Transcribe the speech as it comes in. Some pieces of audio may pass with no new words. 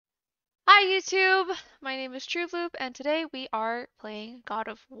Hi YouTube! My name is TrueLoop and today we are playing God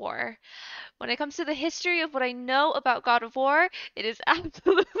of War. When it comes to the history of what I know about God of War, it is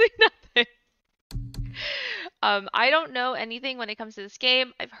absolutely nothing. I don't know anything when it comes to this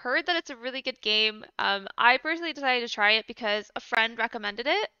game. I've heard that it's a really good game. I personally decided to try it because a friend recommended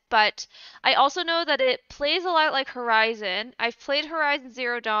it, but I also know that it plays a lot like Horizon. I've played Horizon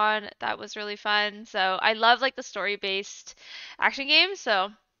Zero Dawn. That was really fun. So I love like the story-based action games, so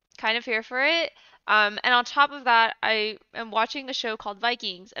kind of here for it. And on top of that, I am watching a show called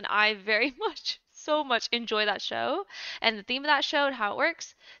Vikings, and I very much, so much enjoy that show and the theme of that show and how it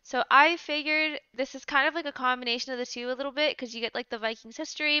works. So I figured this is kind of like a combination of the two a little bit because you get like the Vikings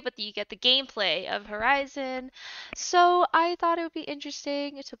history, but you get the gameplay of Horizon. So I thought it would be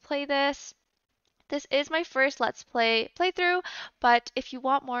interesting to play this. This is my first Let's Play playthrough, but if you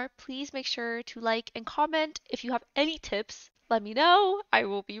want more, please make sure to like and comment. If you have any tips, let me know. I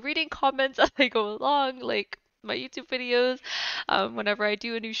will be reading comments as I go along, like my YouTube videos, whenever I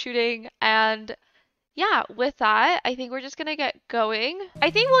do a new shooting. And yeah, with that, I think we're just gonna get going.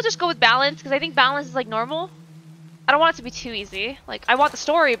 I think we'll just go with balance, because I think balance is like normal. I don't want it to be too easy. Like, I want the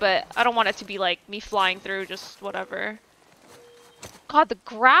story, but I don't want it to be like me flying through just whatever. God, the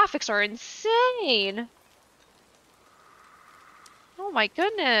graphics are insane! Oh my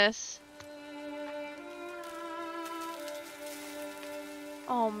goodness.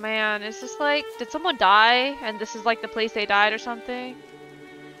 Oh man, is this like, did someone die and this is like the place they died or something?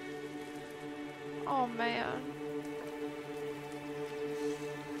 Oh man.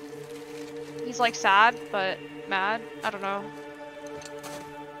 He's like sad, but mad? I don't know.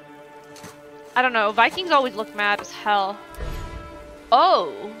 I don't know, Vikings always look mad as hell.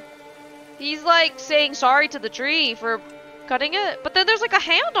 Oh! He's like saying sorry to the tree for cutting it, but then there's like a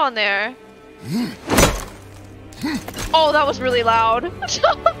hand on there. Oh, that was really loud.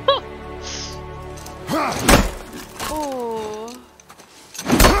 Oh.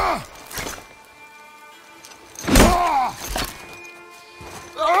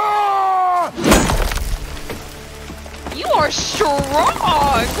 You are strong!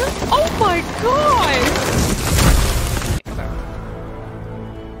 Oh my god!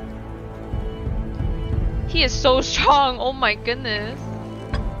 He is so strong, oh my goodness.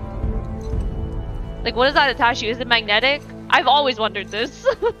 Like, what does that attach to? Is it magnetic? I've always wondered this.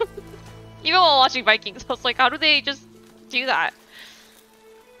 Even while watching Vikings, I was like, how do they just do that?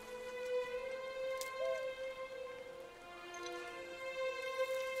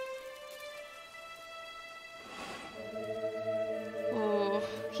 Ooh,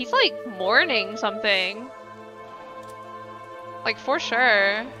 he's like mourning something. Like, for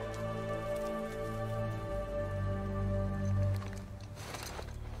sure.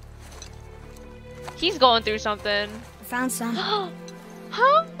 He's going through something. I found some. Oh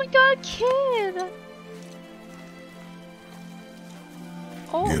my god, kid!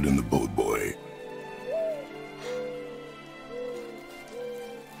 Oh. Get in the boat, boy.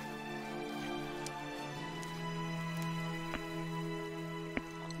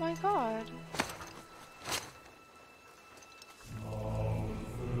 Oh my god.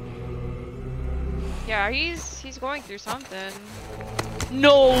 Yeah, he's going through something.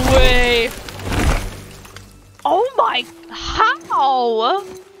 No way! Oh my, how?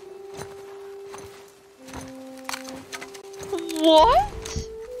 What?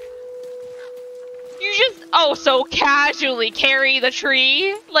 You just, oh, so casually carry the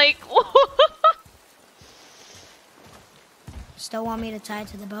tree? Like, Still want me to tie it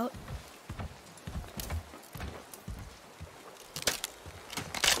to the boat?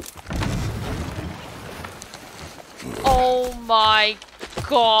 oh my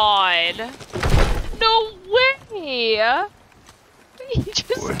god. No way! He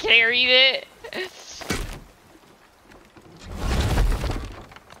just carried it. This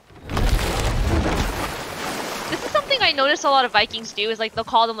is something I noticed a lot of Vikings do, is like they'll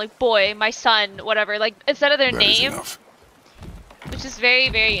call them like boy, my son, whatever, like instead of their name. Which is very,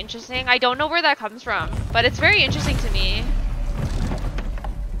 very interesting. I don't know where that comes from, but it's very interesting to me.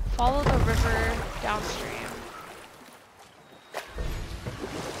 Follow the river downstream.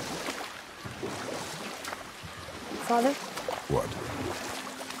 Father? What?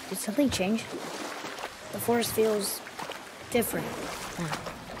 Did something change? The forest feels different now.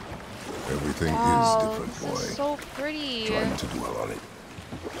 Everything Wow, is different, this boy. is so pretty. Trying to dwell on it.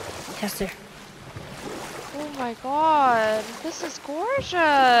 Hester. Oh my god, this is gorgeous.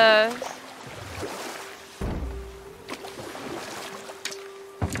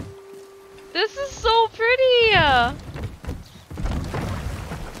 This is so pretty.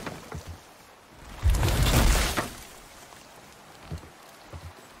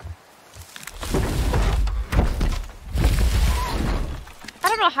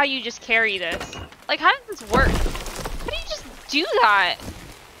 don't know how you just carry this. Like, how does this work? How do you just do that?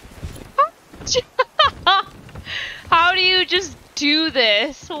 How do you just do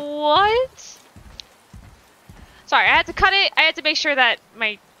this? What? Sorry, I had to cut it. I had to make sure that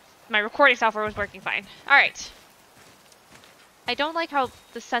my recording software was working fine. Alright. I don't like how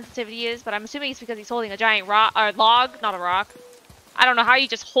the sensitivity is, but I'm assuming it's because he's holding a giant rock, or log, not a rock. I don't know how you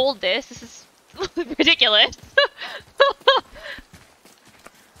just hold this. This is ridiculous.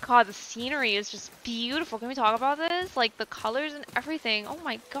 God, the scenery is just beautiful. Can we talk about this? Like, the colors and everything. Oh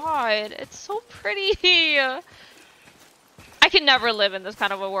my god, it's so pretty. I could never live in this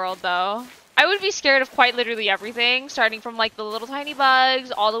kind of a world, though. I would be scared of quite literally everything, starting from, like, the little tiny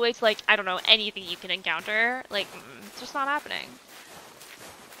bugs, all the way to, like, I don't know, anything you can encounter. Like, it's just not happening.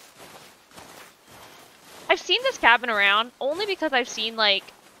 I've seen this cabin around, only because I've seen, like,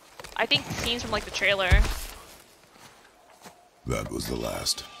 I think scenes from, like, the trailer. That was the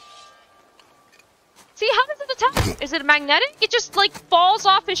last. See, how does it attack? Is it magnetic? It just, like, falls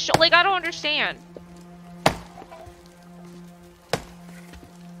off his shoulder. Like, I don't understand.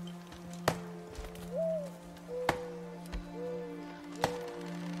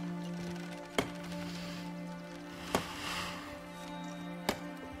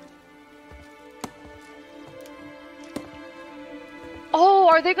 Oh,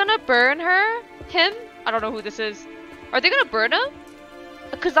 are they gonna burn her? Him? I don't know who this is. Are they gonna burn him?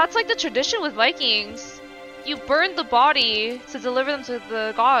 Because that's like the tradition with Vikings. You burn the body to deliver them to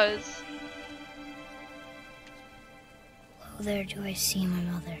the gods. Oh, there do I see my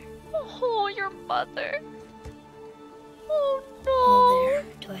mother. Oh, your mother. Oh no. Oh, there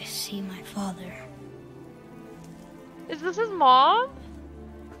do I see my father. Is this his mom?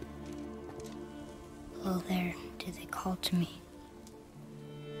 Oh, there do they call to me.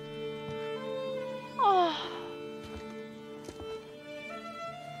 Oh.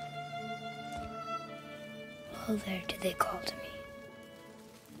 Oh, there do they call to me.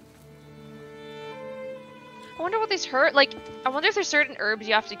 I wonder what these hurt. Like, I wonder if there's certain herbs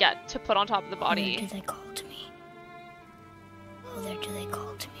you have to get to put on top of the Oh, body. there do they call to me. Oh, there do they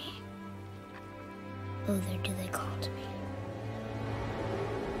call to me. Oh, there do they call to me.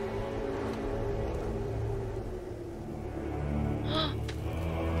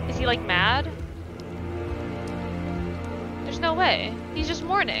 Is he like mad? There's no way. He's just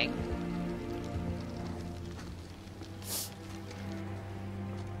mourning.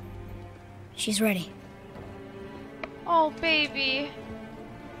 She's ready. Oh, baby.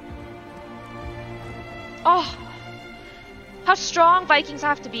 Oh. How strong Vikings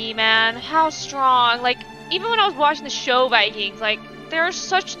have to be, man. How strong. Like, even when I was watching the show Vikings, like, they're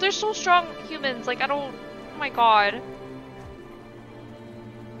so strong humans. Like, I don't, oh my god.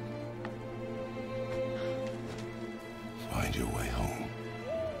 Find your way home.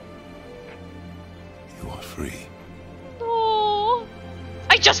 You are free. Oh.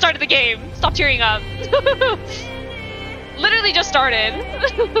 I just started the game. Stop tearing up. Literally just started.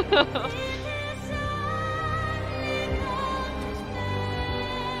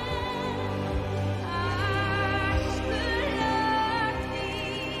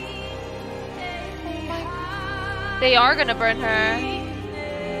 They are gonna burn her.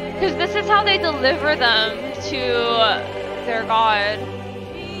 Because this is how they deliver them to their god.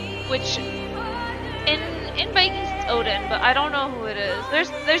 Which, in Vikings it's Odin, but I don't know who it is.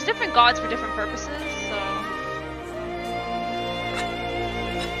 There's different gods for different purposes, so...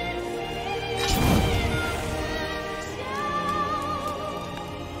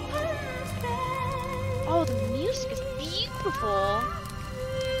 Oh, the music is beautiful.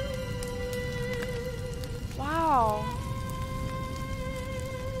 Wow.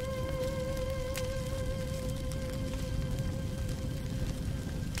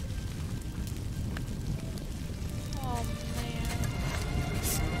 Oh man.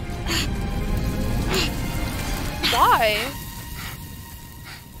 Why?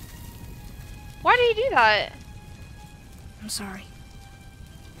 Why did he do that? I'm sorry.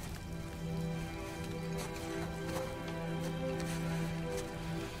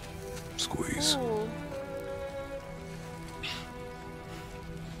 Squeeze. Ooh.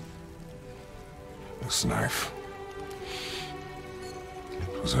 This knife.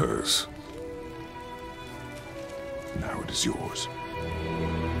 It was hers. Now it is yours.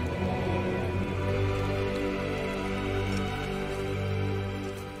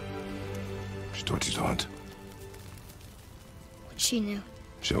 She taught you to hunt. What she knew.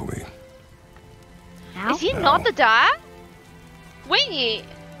 Show me. Now? Is he No. not the dad? Wait.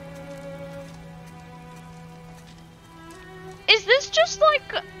 Is this just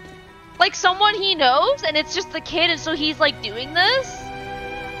like someone he knows and it's just the kid and so he's like doing this?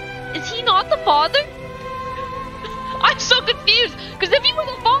 Is he not the father? I'm so confused, because if he were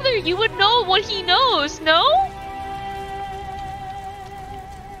the father, you would know what he knows, no?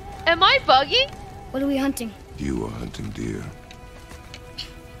 Am I bugging? What are we hunting? You are hunting deer.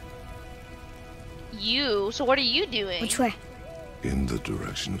 You? So what are you doing? Which way? In the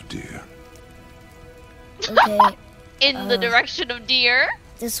direction of deer. Okay, In the direction of deer?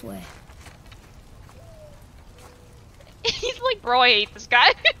 this way. He's like, bro, I hate this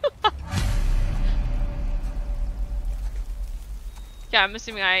guy. Yeah, I'm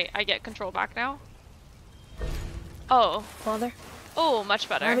assuming I get control back now. Oh. Father, Oh, much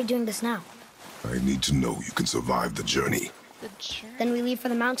why are better. we doing this now? I need to know you can survive the journey. The journey. Then we leave for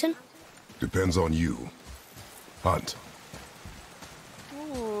the mountain? Depends on you. Hunt.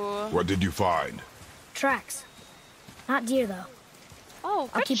 Ooh. What did you find? Tracks. Not deer, though. Oh,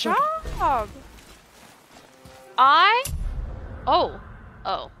 I'll good keep job. looking. Oh.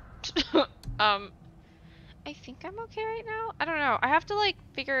 I think I'm okay right now. I don't know. I have to like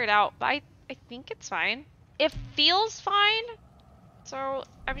figure it out, but I think it's fine. It feels fine. So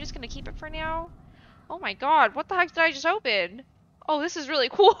I'm just gonna keep it for now. Oh my god, what the heck did I just open? Oh, this is really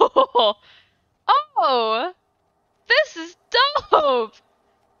cool. Oh, this is dope.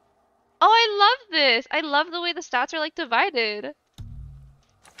 Oh, I love this. I love the way the stats are like divided.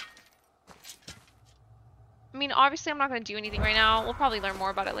 I mean, obviously I'm not going to do anything right now. We'll probably learn more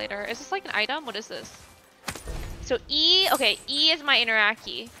about it later. Is this like an item? What is this? So E, okay, E is my interact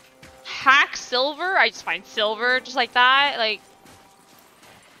key. Hack silver? I just find silver just like that. Like,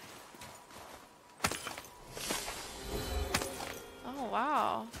 oh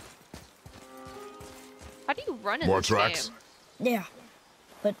wow. How do you run in More this tracks? game? Yeah,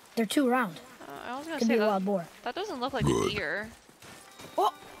 but they're too round. I was gonna Could say be a that, wild boar. that doesn't look like a Good. deer.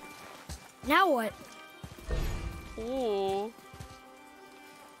 Oh! Now what? Ooh.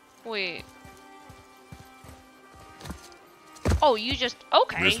 Wait. Oh, you just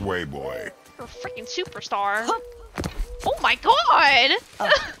okay. This way, boy. You're a freaking superstar. Huh. Oh my god!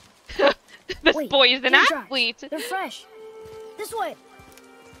 This Wait, boy is an deer tracks. athlete. They're fresh. This way.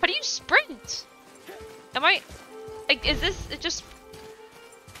 How do you sprint? Am I? Like, is this it just?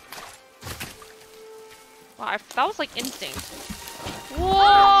 Wow, that was like instinct. Whoa!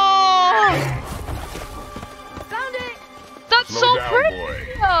 Found it! That's Slow so down,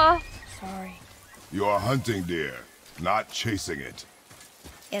 pretty. boy. Sorry. You are hunting deer, not chasing it.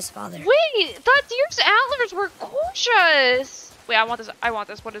 Yes, Father. Wait, that deer's antlers were gorgeous. Wait, I want this. I want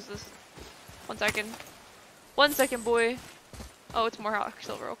this. What is this? 1 second. 1 second, boy. Oh, it's more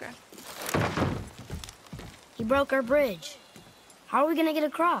silver. Okay. He broke our bridge. How are we gonna get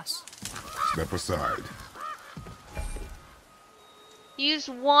across? Step aside. Use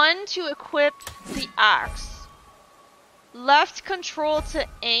 1 to equip the axe. Left control to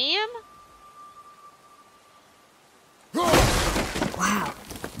aim. Wow.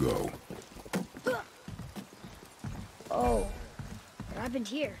 Go. Oh. What happened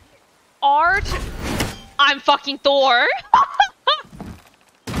here? R to... I'm fucking Thor.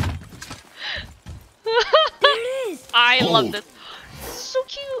 There it is! I love Oh. this. So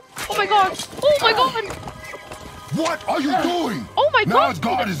cute. Oh my god. Oh my god. What are you doing? Oh my Now god. his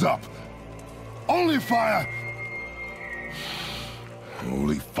guard is up. Only fire.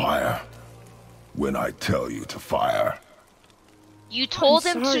 Only fire. When I tell you to fire. You told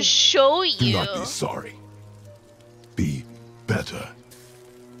I'm him sorry. to show Do you. not be sorry. Be better.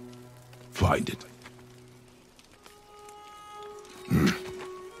 Find it.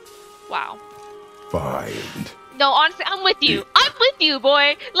 Wow. Find. No, honestly, I'm with you. I'm with you,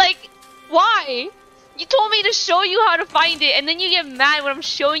 boy. Like, why? You told me to show you how to find it, and then you get mad when I'm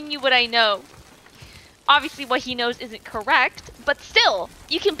showing you what I know. Obviously, what he knows isn't correct, but still,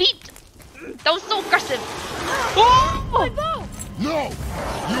 you can beat. That was so aggressive. Oh! My bow! No!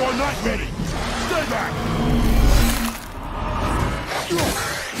 You are not ready! Stay back!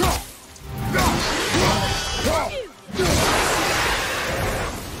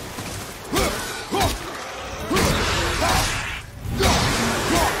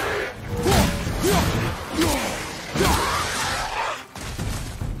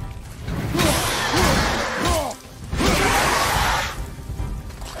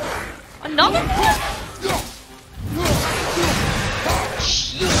 Another one?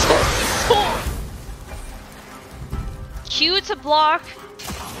 Jesus. Q to block.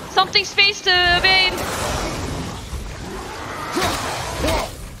 Something space to evade.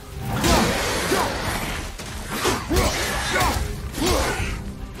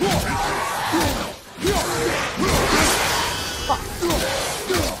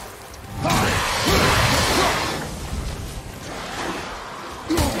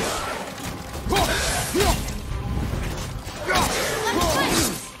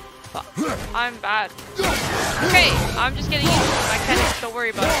 I'm just getting used to my mechanics, don't worry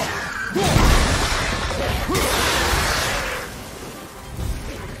about it.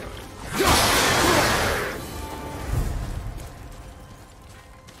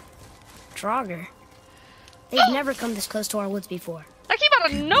 Draugr. They've never come this close to our woods before. That came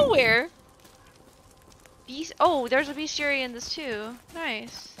out of nowhere! Beast. Oh, there's a bestiary in this too.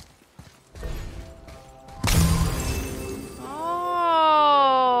 Nice. Oh.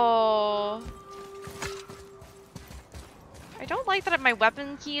 I don't like that my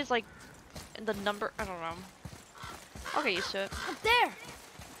weapon key is like in the number. I don't know. I'll get used to it. Up there!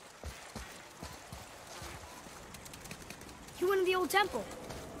 You went to the old temple,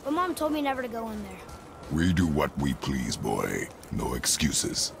 but Mom told me never to go in there. We do what we please, boy. No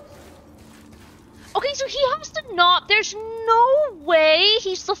excuses. Okay, so he has to not. There's no way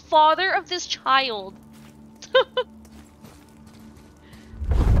he's the father of this child.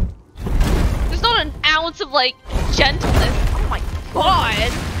 There's not an ounce of like gentleness. Oh my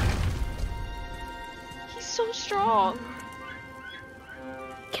god. He's so strong.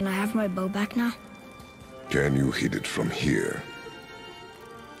 Can I have my bow back now? Can you hit it from here?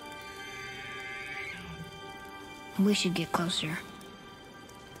 We should get closer.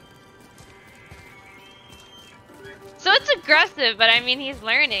 So it's aggressive, but I mean he's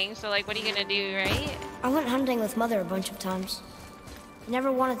learning, so like what are you gonna do, right? I went hunting with Mother a bunch of times. She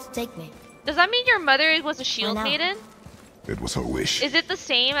never wanted to take me. Does that mean your mother was a shield maiden? It was her wish. Is it the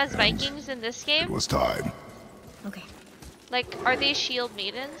same as Vikings in this game? It was time. Okay. Like, are they shield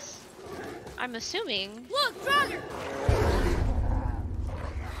maidens? I'm assuming. Look, Draugr!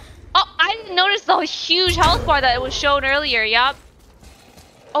 Oh, I didn't notice the huge health bar that was shown earlier, yup.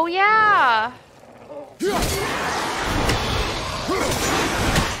 Oh yeah!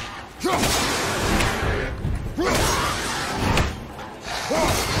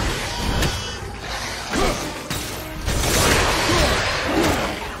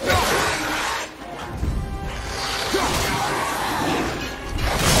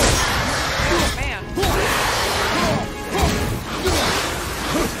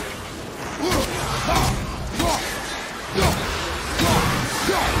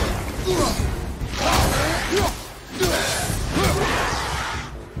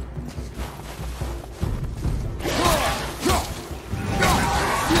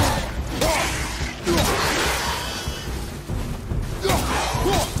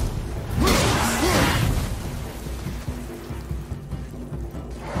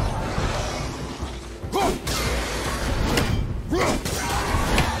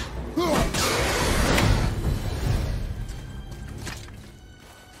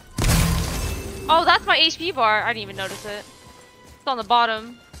 Oh, that's my HP bar. I didn't even notice it. It's on the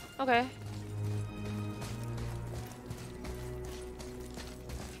bottom. Okay.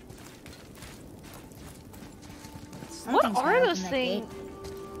 What are those things?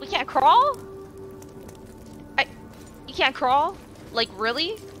 We can't crawl? You can't crawl? Like,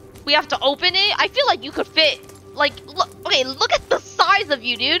 really? We have to open it? I feel like you could fit. Like, look. Okay, look at the size of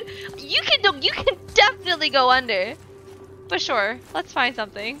you, dude. You can definitely go under. But sure, let's find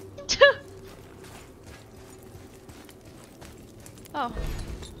something. Oh.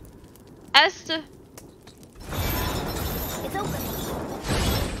 S to... It's open.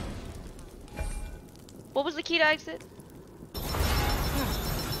 What was the key to exit?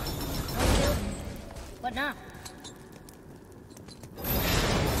 What now?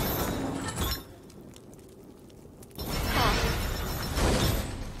 Huh.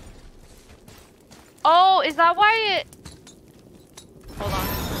 Oh, is that why it... Hold on.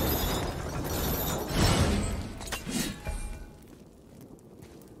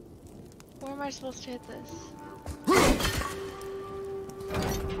 Where am I supposed to hit this?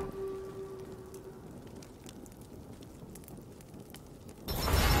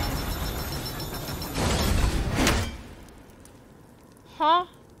 Huh?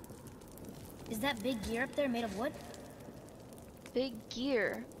 Is that big gear up there made of wood? Big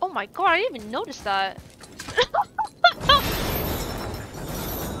gear. Oh my god, I didn't even notice that.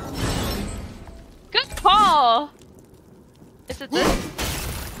 Good call! Is it this?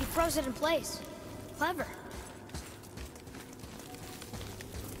 You froze it in place. Clever.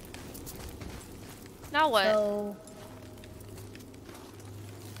 Now what? So...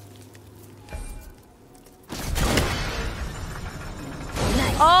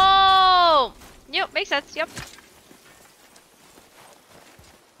 Nice. Oh! Yep, makes sense, yep.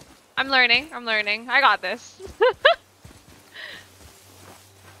 I'm learning, I got this.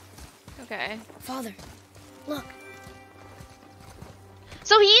 Okay. Father, look.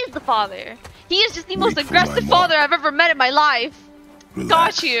 So he is the father. He is just the most Wait for aggressive my father I've ever met in my life.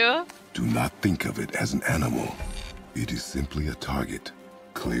 Relax. Got you. Do not think of it as an animal. It is simply a target.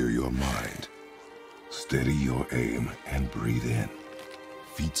 Clear your mind. Steady your aim and breathe in.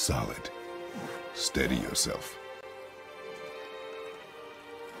 Feet solid. Steady yourself.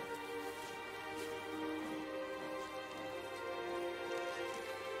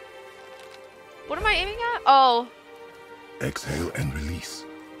 What am I aiming at? Oh. Exhale and release.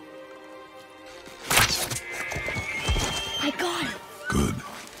 I got it. Good.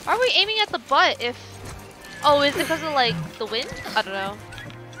 Why are we aiming at the butt if... Oh, is it because of, like, the wind? I don't know.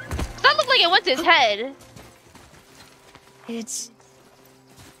 That looked like it went to his head. It's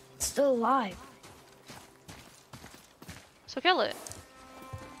still alive. So kill it.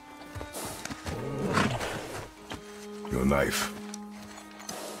 Your knife.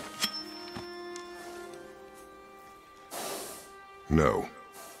 No.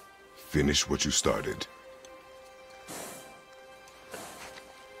 Finish what you started.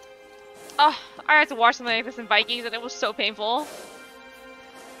 Oh, I had to watch something like this in Vikings and it was so painful.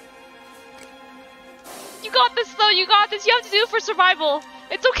 You got this though, you got this. You have to do it for survival.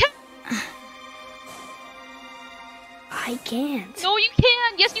 It's okay. I can't. No, you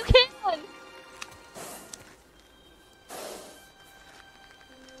can. Yes, you can.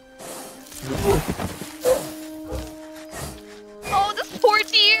 Oh, this poor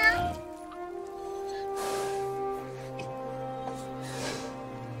deer.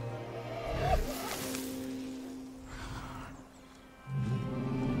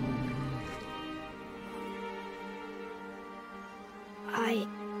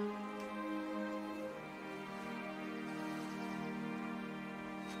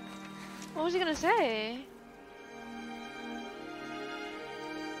 What was he gonna say?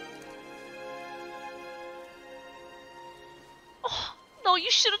 Oh, no, you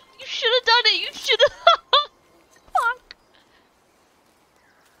should have done it. You should have. Fuck.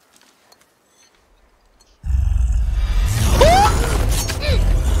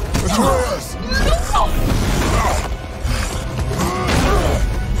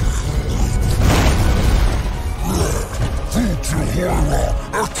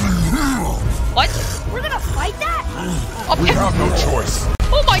 Atreus! What? We're gonna fight that? Okay. We have no choice.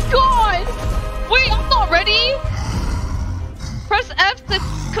 Oh my god! Wait, I'm not ready! Press F to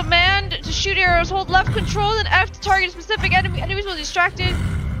command to shoot arrows. Hold left control and F to target a specific enemy. Enemies will be distracted.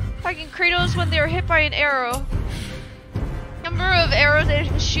 Attacking Kratos when they are hit by an arrow. Number of arrows they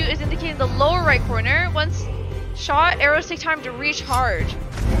can shoot is indicated in the lower right corner. Once shot, arrows take time to reach hard.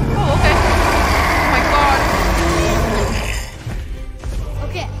 Oh, okay. Oh my god.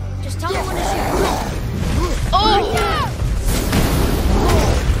 Okay, just tell me when to shoot. Oh!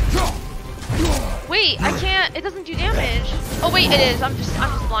 Wait, I can't. It doesn't do damage. Oh wait, it is. I'm just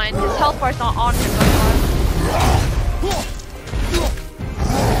blind. His health bar's not on him.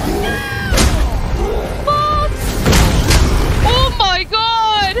 Fuck! Oh my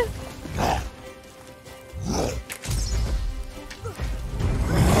god!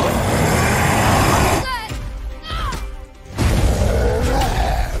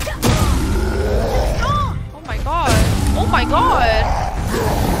 Oh my god! Oh my god!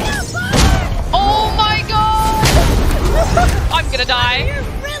 Oh my god! I'm gonna die. You're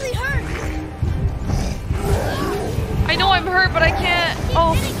really hurt. I know I'm hurt, but I can't.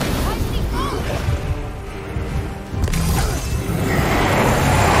 Oh.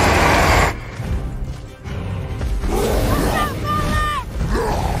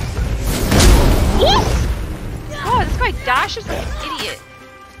 What? God, this guy dashes like an idiot.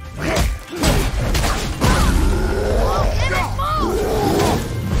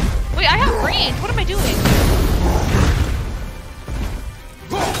 Wait, I have range. What am I doing?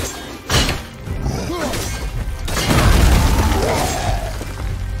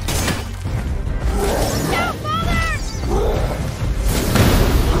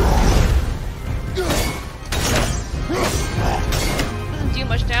 Doesn't do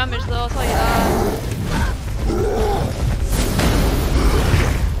much damage though, I'll tell you that.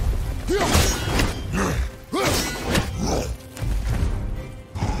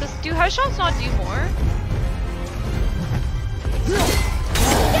 Do headshots not do more?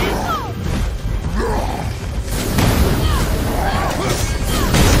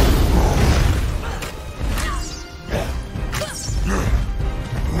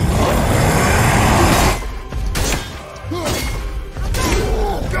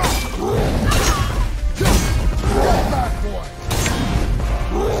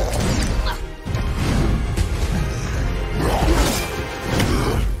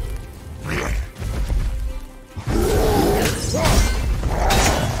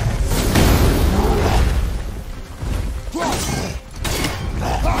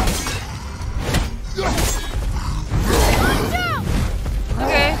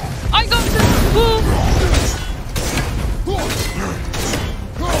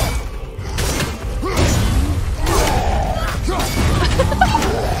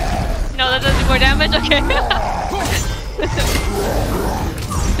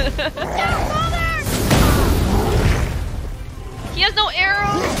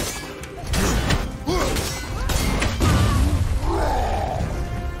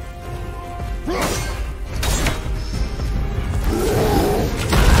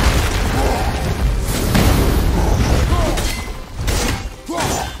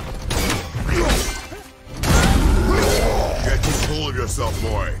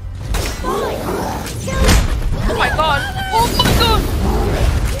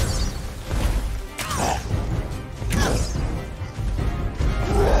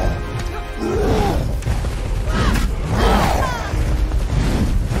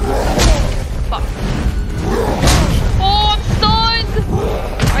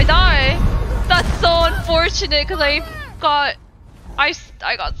 mention it because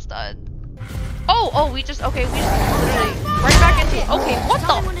I got stunned. Oh, we just literally right back into it. Okay, what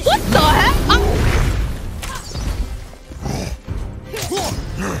the heck? I'm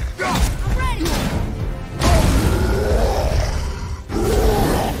ready.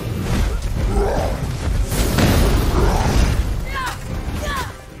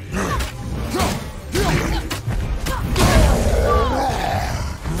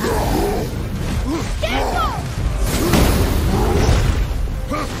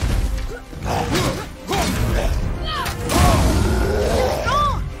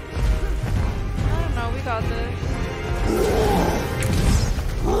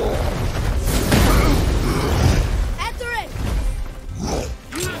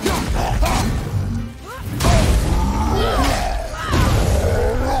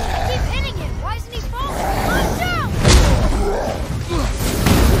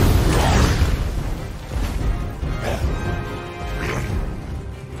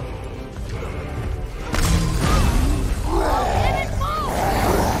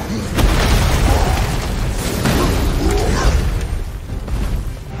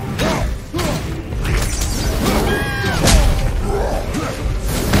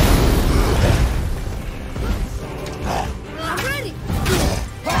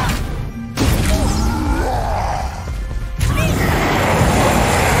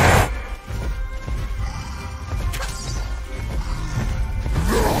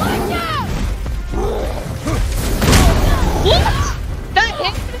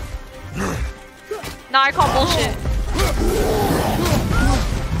 Nah, I call bullshit.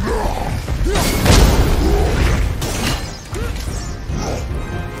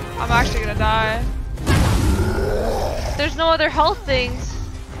 I'm actually gonna die. There's no other health things.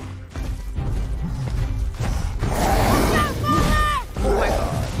 Oh my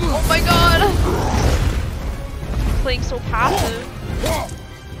god. Oh my god! Playing so passive.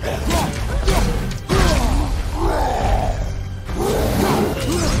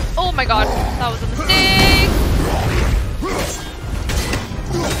 Oh my god, that was a mistake!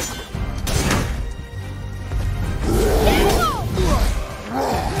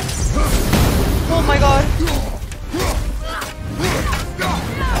 Oh my god.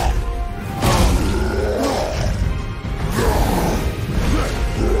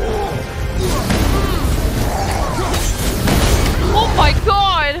 Oh my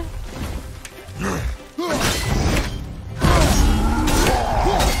god!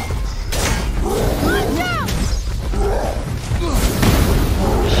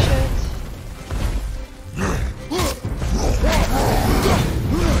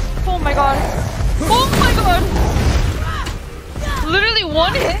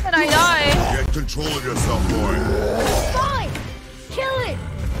 One hit and I die. Get control of yourself, boy. It's fine. Kill it.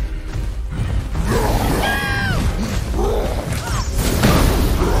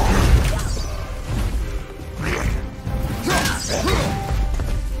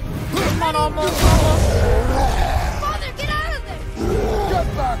 Come on, almost. Father, get out of there. Get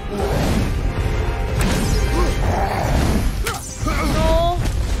back, boy. No.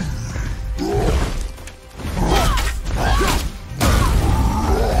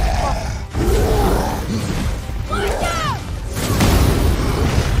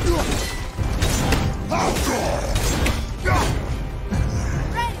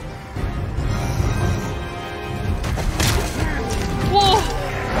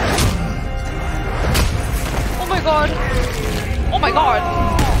 Oh my god!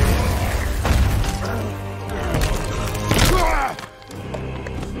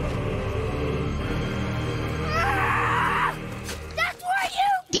 That's where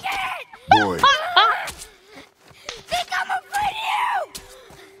you get! Boy. Think I'm afraid of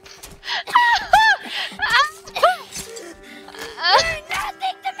you! You're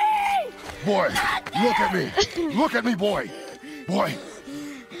nothing to me! Boy, look at me. Look at me, boy. Boy,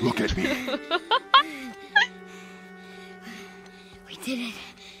 look at me. We did it.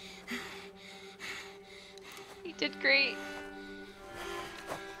 You did great.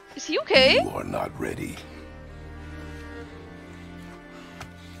 Is he okay? You are not ready.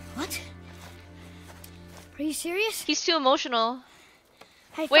 What? Are you serious? He's too emotional.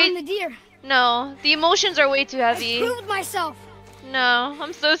 I Wait. found the deer. No, the emotions are way too I heavy. proved myself. No,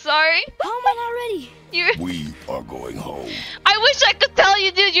 I'm so sorry. How am I not ready? We are going home. I wish I could tell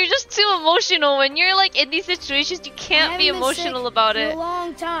you, dude. You're just too emotional. When you're like in these situations, you I can't be haven't been sick emotional about for it. a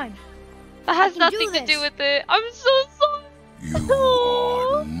long time. That has I can do nothing to do this. with it. I'm so sorry. You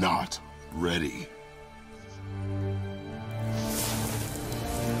are not ready.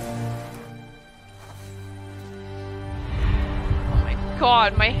 Oh my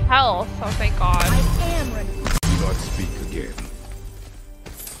god, my health. Oh, thank god. I am ready. Do not speak again.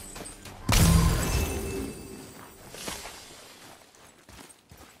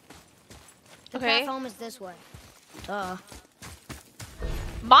 The Okay. path home is this way. Duh.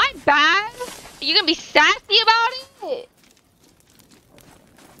 My bad? You gonna be sassy about it?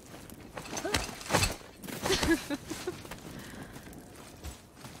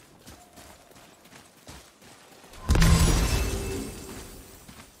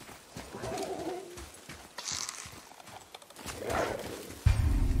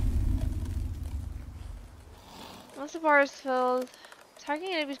 Once the bar is filled,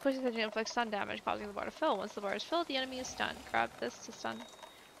 attacking enemies pushing the inflicts stun damage, causing the bar to fill. Once the bar is filled, the enemy is stunned. Grab this to stun.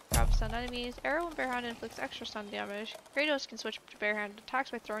 Grab stunned enemies. Arrow and bare hand inflicts extra stun damage. Kratos can switch to bare hand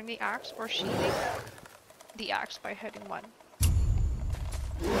attacks by throwing the axe or sheathing the axe by hitting one.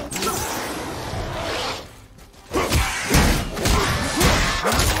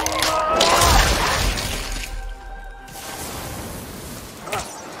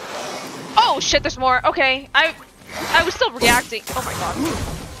 Oh shit, there's more. Okay, I was still reacting. Oh my god.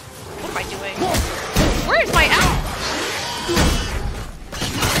 What am I doing? Where is my axe?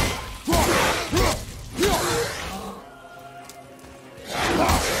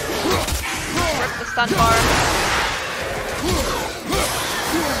 Rip the stun bar.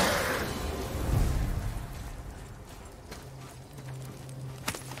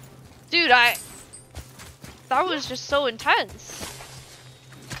 Dude, that was just so intense.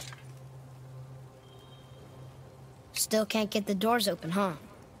 Still can't get the doors open, huh?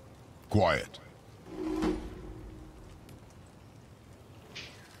 Quiet.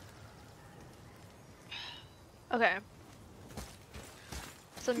 Okay.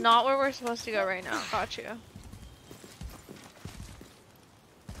 So not where we're supposed to go right now. Got you.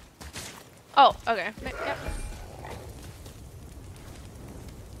 Oh, okay. Yep.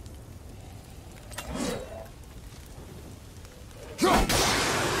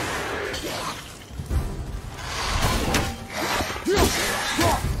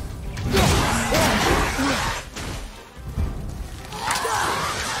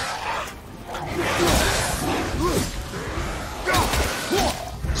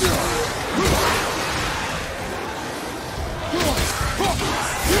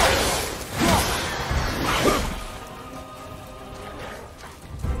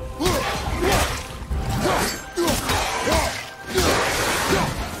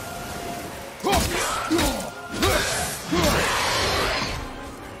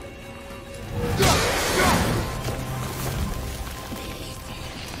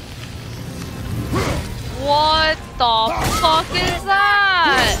 What the fuck is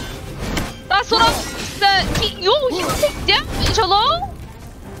that? That's what I'm saying. Yo, you can take damage, hello?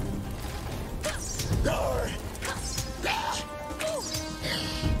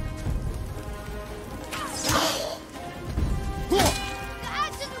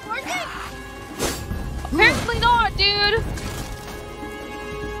 Apparently not, dude.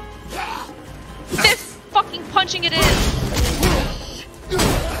 This fucking punching it is.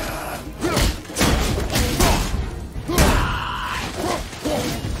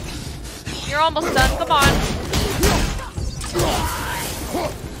 You're almost done, come on.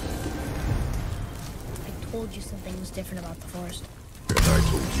 I told you something was different about the forest. And I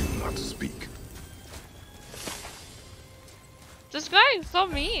told you not to speak. This guy is so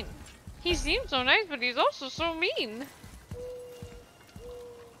mean. He seems so nice, but he's also so mean.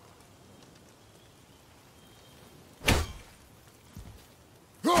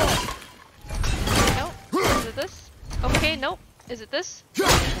 Nope. Is it this? Okay, nope. Is it this?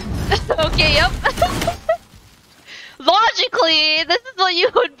 Okay, yep. Logically, this is what you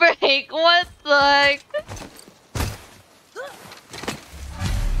would break. What the heck?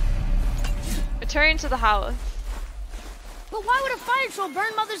 Return to the house. But why would a fire troll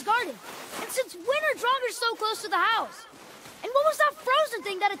burn Mother's garden? And since when are Draugrs so close to the house? And what was that frozen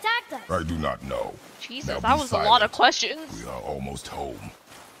thing that attacked us? I do not know. Jesus, Now that be was a lot of silent. questions. We are almost home.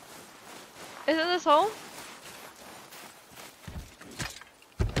 Isn't this home?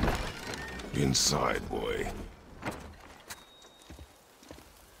 Inside, boy.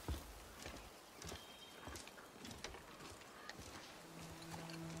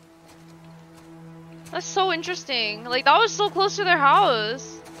 That's so interesting. Like, that was so close to their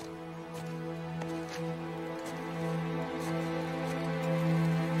house.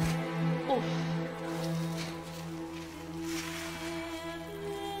 Oof.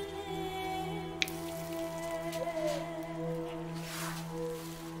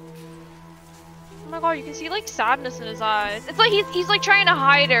 Oh my god, you can see like sadness in his eyes. It's like he's like trying to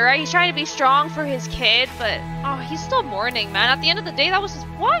hide her, right? He's trying to be strong for his kid, but oh, he's still mourning, man. At the end of the day, that was his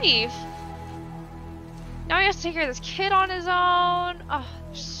wife. Now he has to take care of this kid on his own. Oh,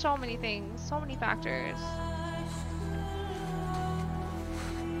 there's so many things, so many factors.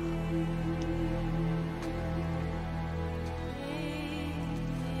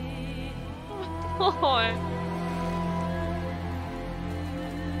 Lord.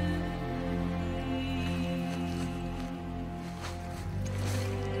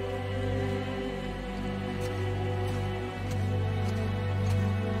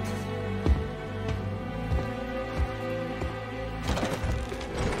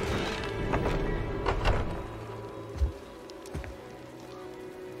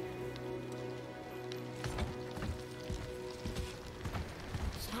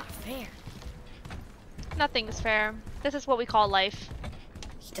 Nothing is fair. This is what we call life.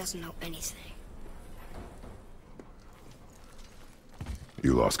 He doesn't know anything.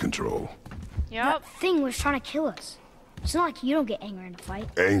 You lost control. Yep. That thing was trying to kill us. It's not like you don't get angry in a fight.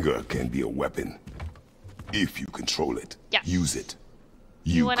 Anger can be a weapon. If you control it, Yes. use it.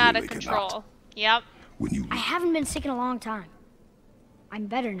 You went out of clearly control. cannot. Yep. When you I haven't been sick in a long time. I'm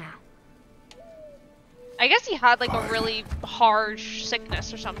better now. I guess he had like a Fine. really harsh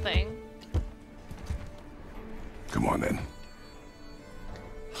sickness or something. Come on then.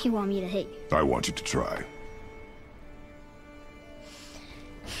 You want me to hit you? I want you to try.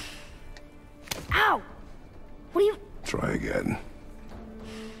 Ow! What are you... Try again.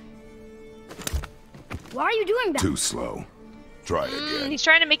 Why are you doing that? Too slow. Try again. He's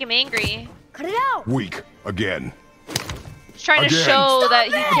trying to make him angry. Cut it out! Weak. Again. He's trying to Again. show Stop that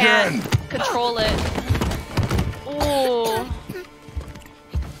he it! can't Again. control it. Ooh.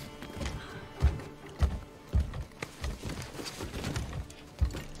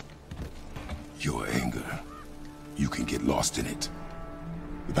 Your anger. You can get lost in it.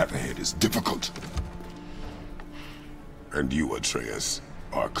 The path ahead is difficult. And you, Atreus,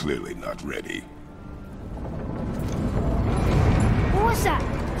 are clearly not ready. What was that?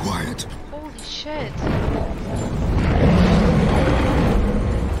 Quiet. Holy shit.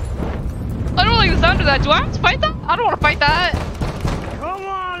 I don't like the sound of that. Do I have to fight that? I don't want to fight that. Come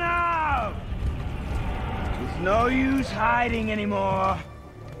on out! There's no use hiding anymore.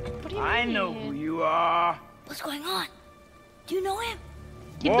 What do you I mean? know who you are. What's going on? Do you know him?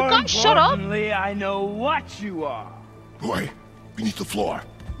 Keep the More gun, shut up. importantly, I know what you are. Boy, beneath the floor.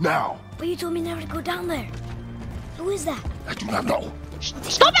 Now. But you told me never to go down there. Who is that? I do not know.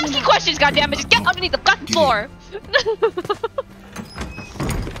 Stop asking questions, goddammit! Just get underneath the fucking floor!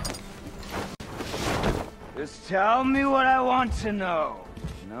 Just tell me what I want to know.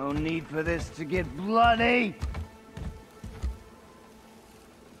 No need for this to get bloody.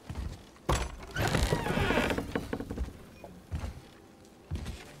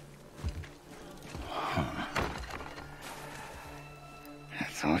 I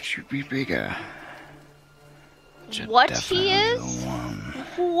thought you'd be bigger. You're What he definitely is? the one.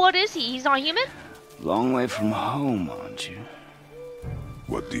 What is he? He's not human? Long way from home, aren't you?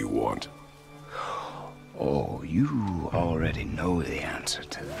 What do you want? Oh, you already know the answer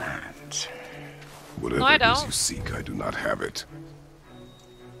to that. Whatever No, I it is don't. you seek, I do not have it.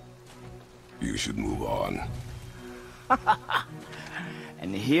 You should move on.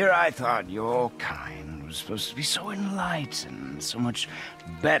 And here I thought your kind was supposed to be so enlightened, so much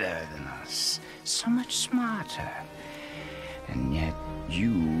better than us, so much smarter. And yet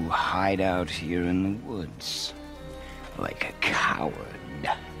you hide out here in the woods, like a coward.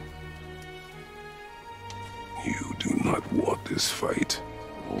 You do not want this fight.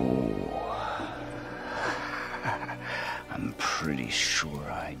 Oh, I'm pretty sure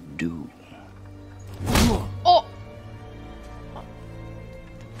I do. Oh!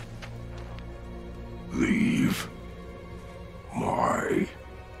 Leave my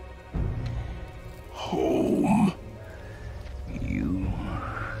home. You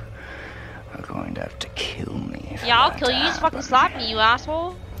are going to have to kill me. for Yeah, I'll that kill to you. You just fucking happen. slap me, you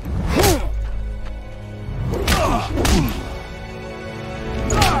asshole.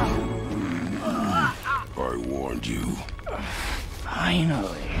 I warned you.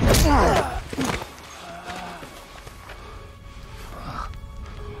 Finally.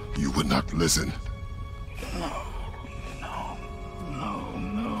 You would not listen. No.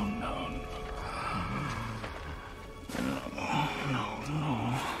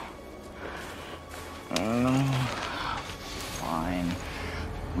 Fine.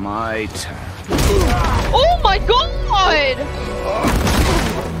 My turn. Oh my god!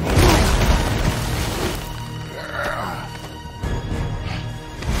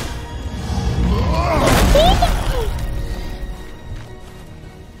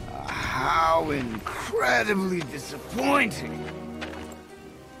 incredibly disappointing.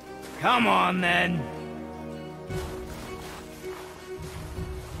 Come on, then.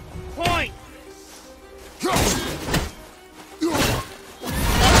 Point!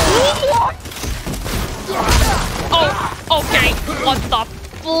 What? Oh, okay. What the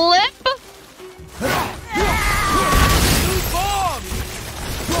flip?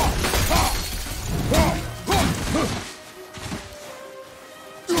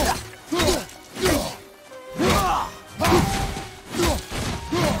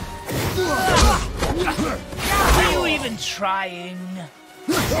 Are you even trying?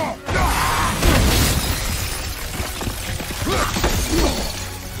 Come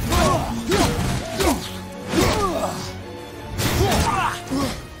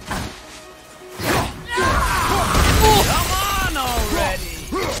on already!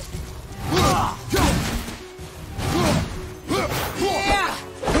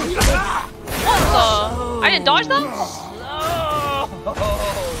 What the? I didn't dodge them?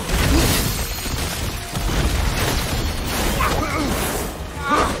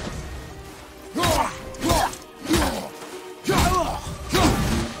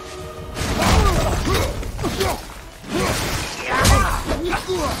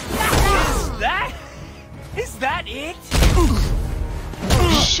 Is that it?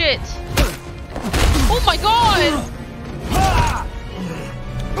 Shit. Oh my god!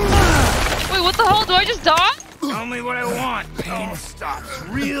 Wait, what the hell? Do I just die? Tell me what I want. Pain stops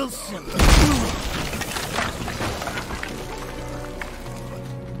real simple.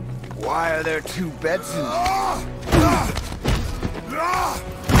 Why are there two beds in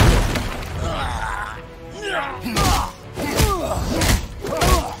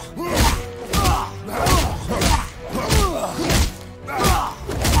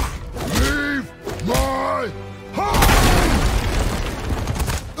Leave my house!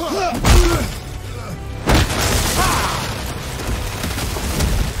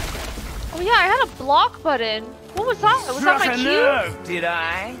 Oh yeah, I had a block button. What was that? Was that my Struck a cue? nerve, did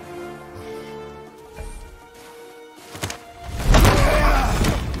I?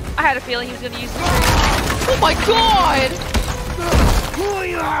 I had a feeling he was gonna use the tree. Oh my god! Who are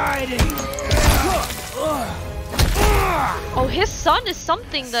you hiding? Oh, his son is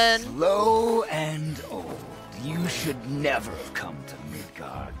something then. Slow and old. You should never have come to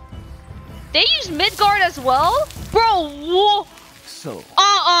Midgard. They use Midgard as well? Bro, whoa! So,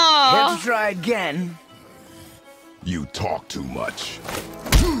 have to try again. You talk too much.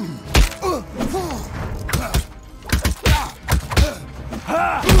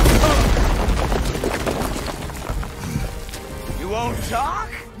 You won't talk?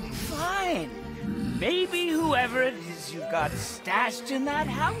 Fine. Maybe whoever it is you got stashed in that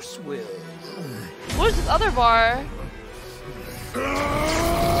house will. What is this other bar?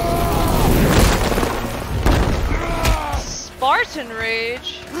 Spartan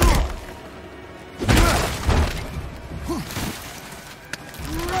Rage.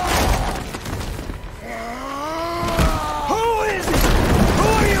 Who is it? Who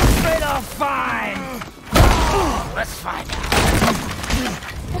are you afraid I'll find? Let's find out.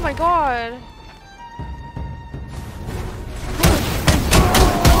 Oh my god.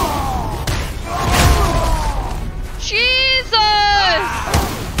 Jesus!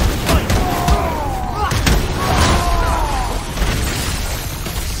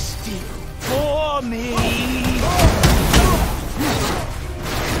 Steal for me.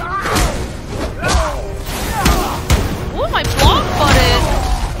 Oh, my block button!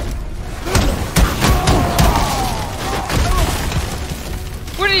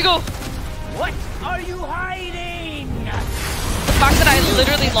 Where did he go? What are you hiding? The fact that I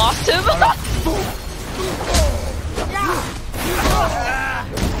literally lost him?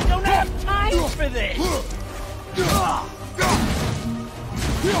 I don't have time for this.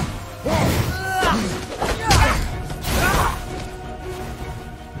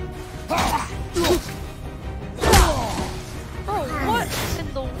 Bro, what in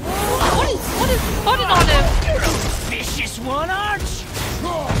the world? What is this button on him? You're a vicious one, aren't you?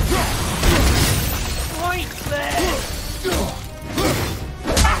 Pointless.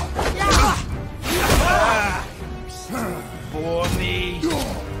 For me.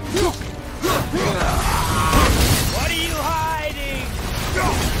 What are you hiding?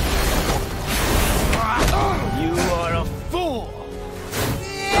 You are a fool.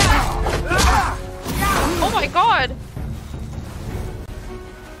 Oh my god!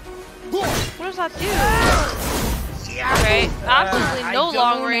 What does that do? Okay, absolutely no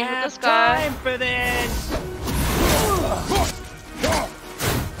long range with this guy. Time for this.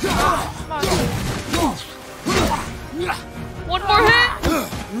 Come on. One more hit!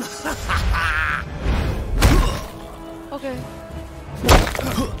 Okay.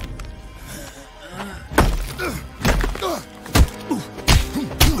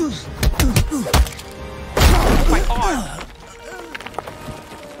 Oh my god.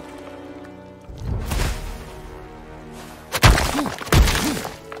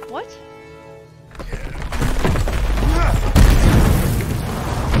 What?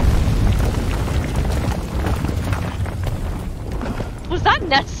 Was that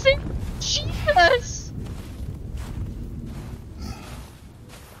necessary? Jesus!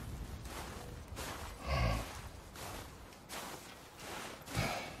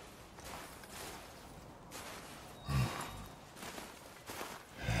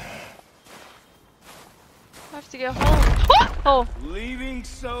 I have to get home. Oh! Leaving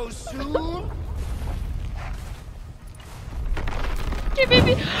so soon? Okay,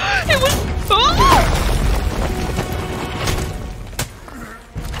 baby. It was. Oh!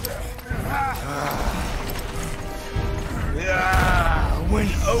 When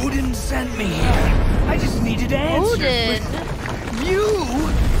Odin sent me here, I just needed answers. Odin? But you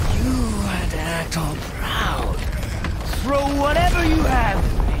had to act all proud. Throw whatever you have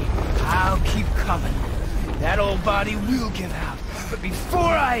at me. I'll keep coming. That old body will give out. But before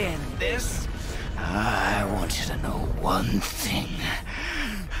I end this, I want you to know one thing.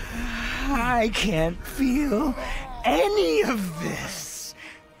 I can't feel any of this.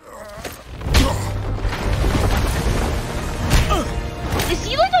 Is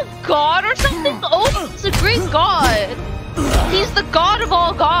he like a god or something? Odin's a great god. He's the god of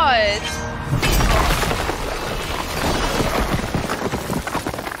all gods.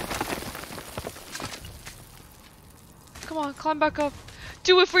 Come on, climb back up.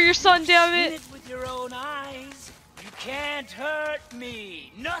 Do it for your son, damn See it. it with your own eyes. You can't hurt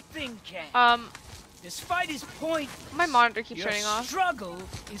me. Nothing can. This fight is pointless. My monitor keeps Your turning off. struggle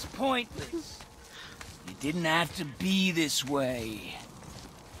is pointless. It didn't have to be this way.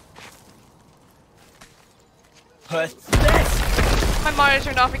 Pathetic. My monitor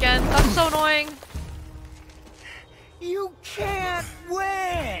turned off again. That's so annoying. You can't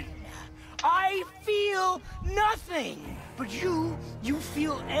win. I feel nothing. But you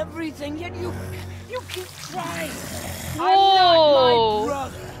feel everything, yet you keep trying. Whoa. I'm not my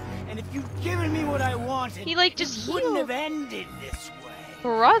brother. And if you'd given me what I wanted, He like just it wouldn't healed. have ended this way.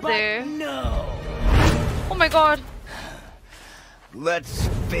 Brother. But no. Oh my god. Let's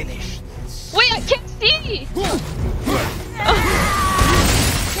finish this. Wait, I can't see.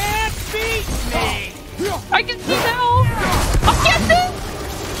 Can't beat me. I can see now. I can't see.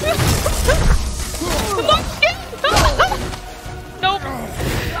 Nope.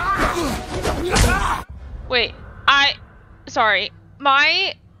 Wait, sorry.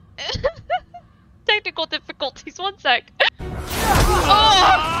 My technical difficulties. One sec. Oh!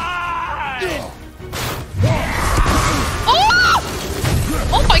 Oh!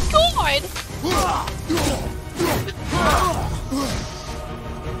 Oh my god!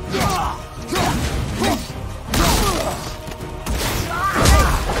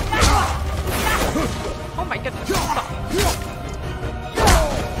 Oh my goodness, stop.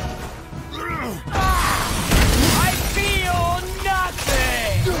 I feel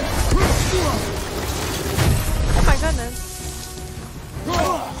nothing. Oh my goodness.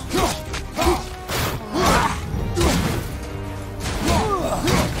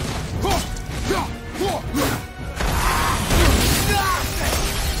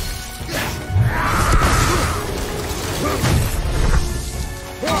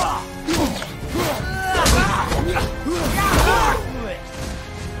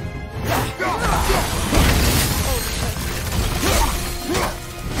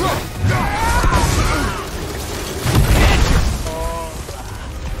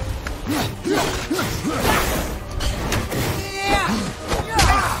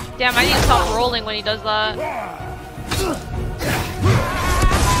 Damn, I need to stop rolling when he does that.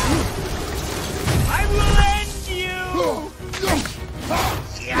 I will end you.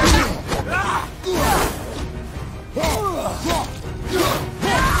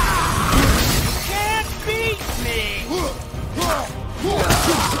 Can't beat me.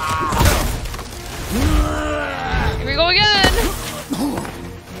 Here we go again.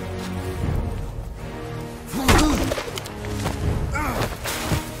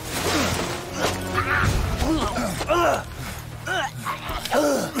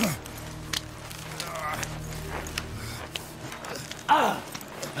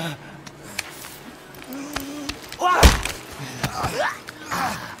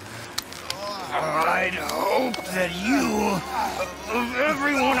 I'd hoped that you, of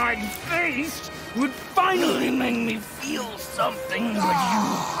everyone I'd faced, would finally make me feel something, but you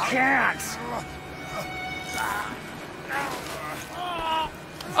can't.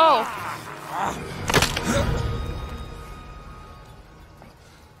 Oh.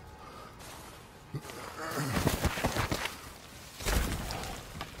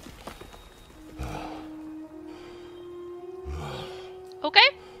 Okay.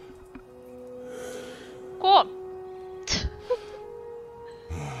 Cool.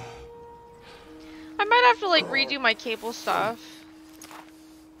 I might have to like redo my cable stuff,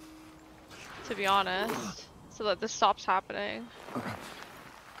 to be honest, so that this stops happening. I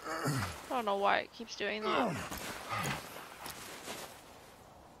don't know why it keeps doing that.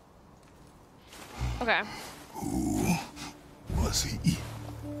 Okay. Who was he?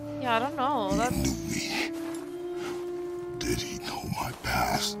 Yeah, I don't know. That's... He knew me. Did he know my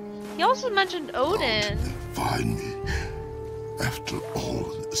past? He also mentioned Odin. How did they find me after all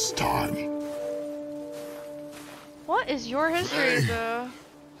this time? What is your history, Hey, though?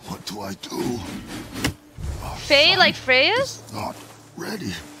 what do I do? Our Faye, son like Freya's? is not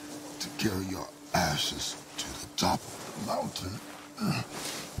ready to carry your ashes to the top of the mountain.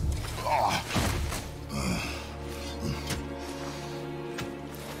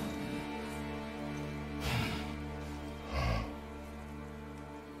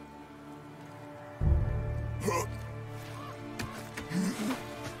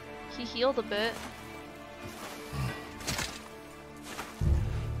 He healed a bit.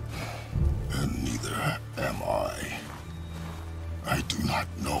 And neither am I. I do not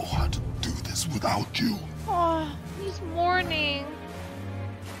know how to do this without you. Oh, he's mourning.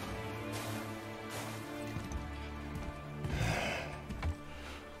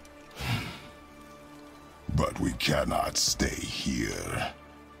 But we cannot stay here.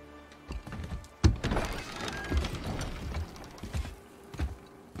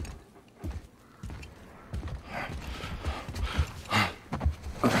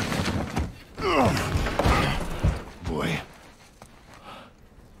 Boy.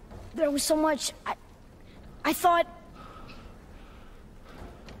 There was so much. I thought.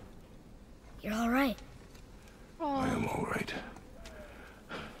 You're all right. I am all right.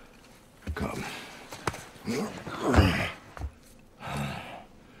 Come.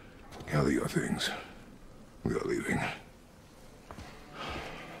 Gather your things. We are leaving.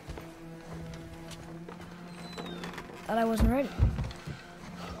 Thought I wasn't ready.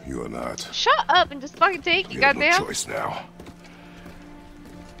 You are not. Shut up and just fucking take it, You have no goddamn. choice now.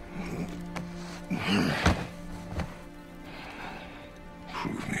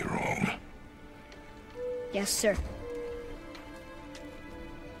 Prove me wrong. Yes, sir.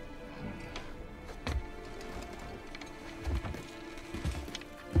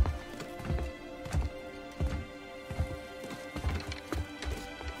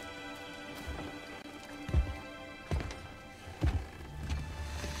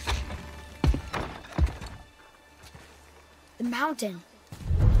 The mountain.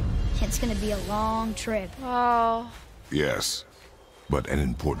 It's gonna be a long trip. Oh. Yes, but an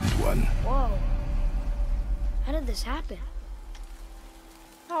important one. Whoa. How did this happen?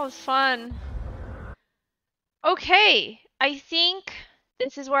 That was fun. Okay, I think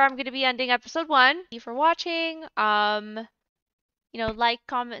this is where I'm going to be ending episode 1. Thank you for watching. Like,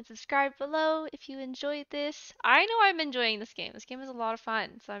 comment, and subscribe below if you enjoyed this. I know I'm enjoying this game. This game is a lot of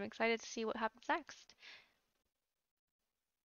fun, so I'm excited to see what happens next.